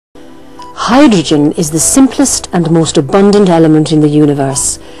Hydrogen is the simplest and most abundant element in the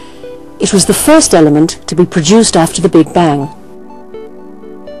universe. It was the first element to be produced after the Big Bang.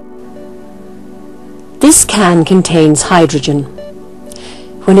 This can contains hydrogen.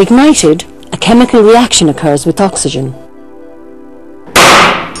 When ignited, a chemical reaction occurs with oxygen.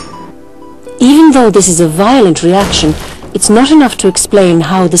 Even though this is a violent reaction, it's not enough to explain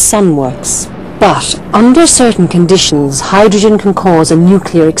how the sun works. But under certain conditions, hydrogen can cause a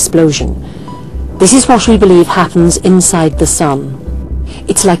nuclear explosion. This is what we believe happens inside the sun.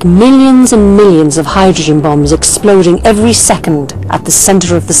 It's like millions and millions of hydrogen bombs exploding every second at the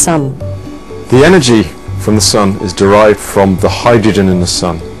center of the sun. The energy from the sun is derived from the hydrogen in the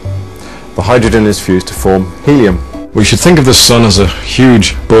sun. The hydrogen is fused to form helium. We should think of the sun as a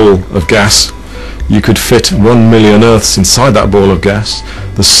huge ball of gas. You could fit 1 million Earths inside that ball of gas.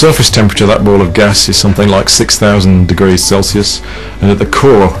 The surface temperature of that ball of gas is something like 6,000 degrees Celsius, and at the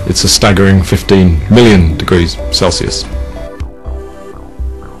core it's a staggering 15 million degrees Celsius.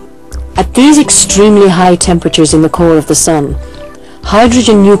 At these extremely high temperatures in the core of the sun,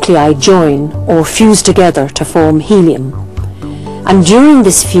 hydrogen nuclei join or fuse together to form helium. And during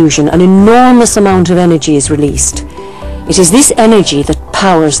this fusion, an enormous amount of energy is released. It is this energy that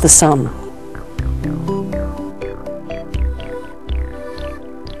powers the sun.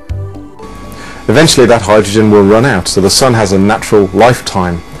 Eventually that hydrogen will run out, so the sun has a natural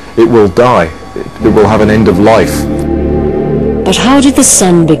lifetime. It will die. It will have an end of life. But how did the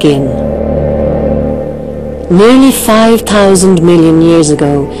sun begin? Nearly 5,000 million years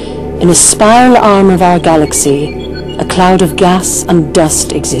ago, in a spiral arm of our galaxy, a cloud of gas and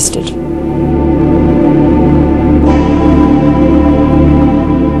dust existed.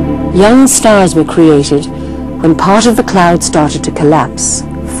 Young stars were created when part of the cloud started to collapse,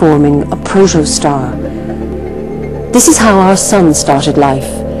 forming a protostar. This is how our sun started life.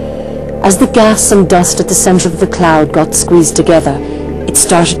 As the gas and dust at the center of the cloud got squeezed together, it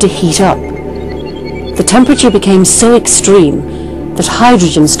started to heat up. The temperature became so extreme that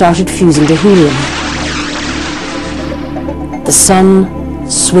hydrogen started fusing to helium. The sun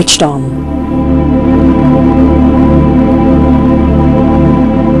switched on.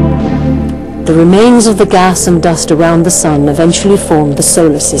 The remains of the gas and dust around the sun eventually formed the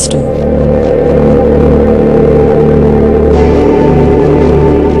solar system.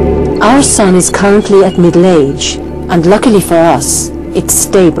 Our sun is currently at middle age, and luckily for us, it's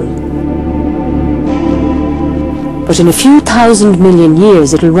stable. But in a few thousand million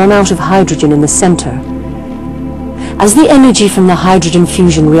years, it'll run out of hydrogen in the center. As the energy from the hydrogen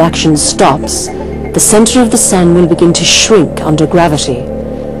fusion reaction stops, the center of the sun will begin to shrink under gravity.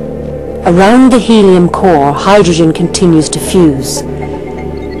 Around the helium core, hydrogen continues to fuse.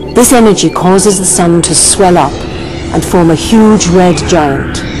 This energy causes the sun to swell up and form a huge red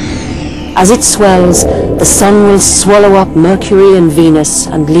giant. As it swells, the sun will swallow up Mercury and Venus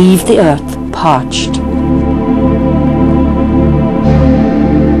and leave the Earth parched.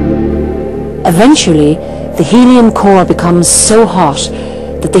 Eventually, the helium core becomes so hot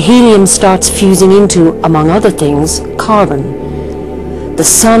that the helium starts fusing into, among other things, carbon. The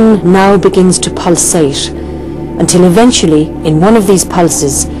sun now begins to pulsate, until eventually, in one of these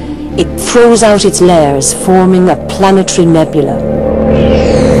pulses, it throws out its layers, forming a planetary nebula.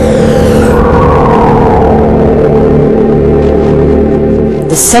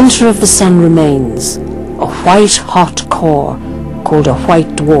 The center of the sun remains, a white-hot core called a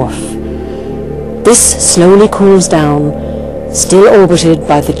white dwarf. This slowly cools down, still orbited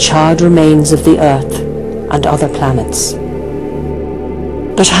by the charred remains of the Earth and other planets.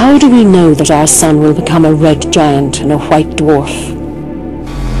 But how do we know that our sun will become a red giant and a white dwarf?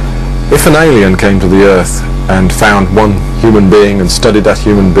 If an alien came to the Earth and found one human being and studied that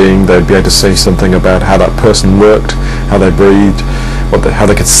human being, they'd be able to say something about how that person worked, how they breathed, how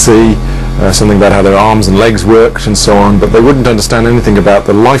they could see, something about how their arms and legs worked and so on, but they wouldn't understand anything about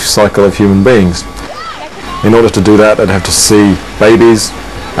the life cycle of human beings. In order to do that, they'd have to see babies,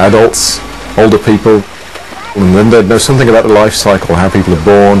 adults, older people, and then they'd know something about the life cycle, how people are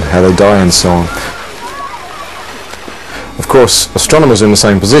born, how they die and so on. Of course, astronomers are in the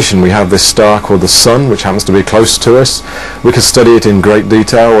same position. We have this star called the Sun, which happens to be close to us. We can study it in great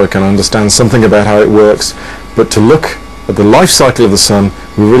detail, we can understand something about how it works, but to look at the life cycle of the Sun,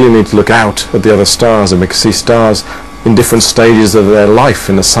 we really need to look out at the other stars, and we can see stars in different stages of their life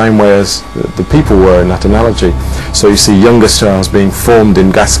in the same way as the people were in that analogy. So you see younger stars being formed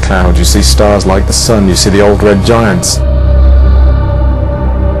in gas clouds, you see stars like the Sun, you see the old red giants.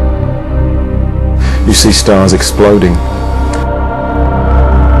 You see stars exploding.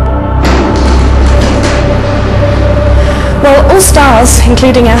 Well, All stars,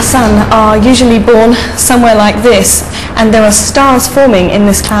 including our sun, are usually born somewhere like this, and there are stars forming in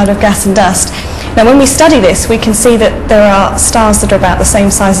this cloud of gas and dust. Now when we study this, we can see that there are stars that are about the same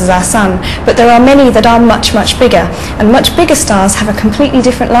size as our sun, but there are many that are much, much bigger, and much bigger stars have a completely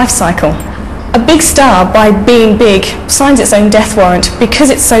different life cycle. A big star, by being big, signs its own death warrant. Because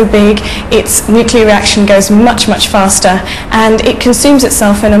it's so big, its nuclear reaction goes much, much faster, and it consumes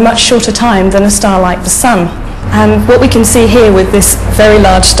itself in a much shorter time than a star like the sun. And what we can see here with this very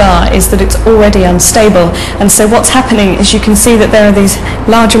large star is that it's already unstable, and so what's happening is you can see that there are these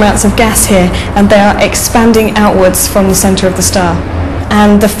large amounts of gas here, and they are expanding outwards from the centre of the star.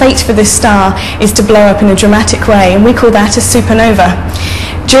 And the fate for this star is to blow up in a dramatic way, and we call that a supernova.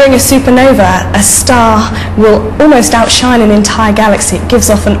 During a supernova, a star will almost outshine an entire galaxy. It gives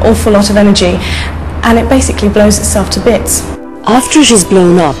off an awful lot of energy, and it basically blows itself to bits. After it is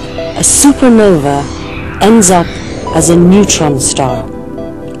blown up, a supernova ends up as a neutron star,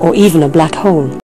 or even a black hole.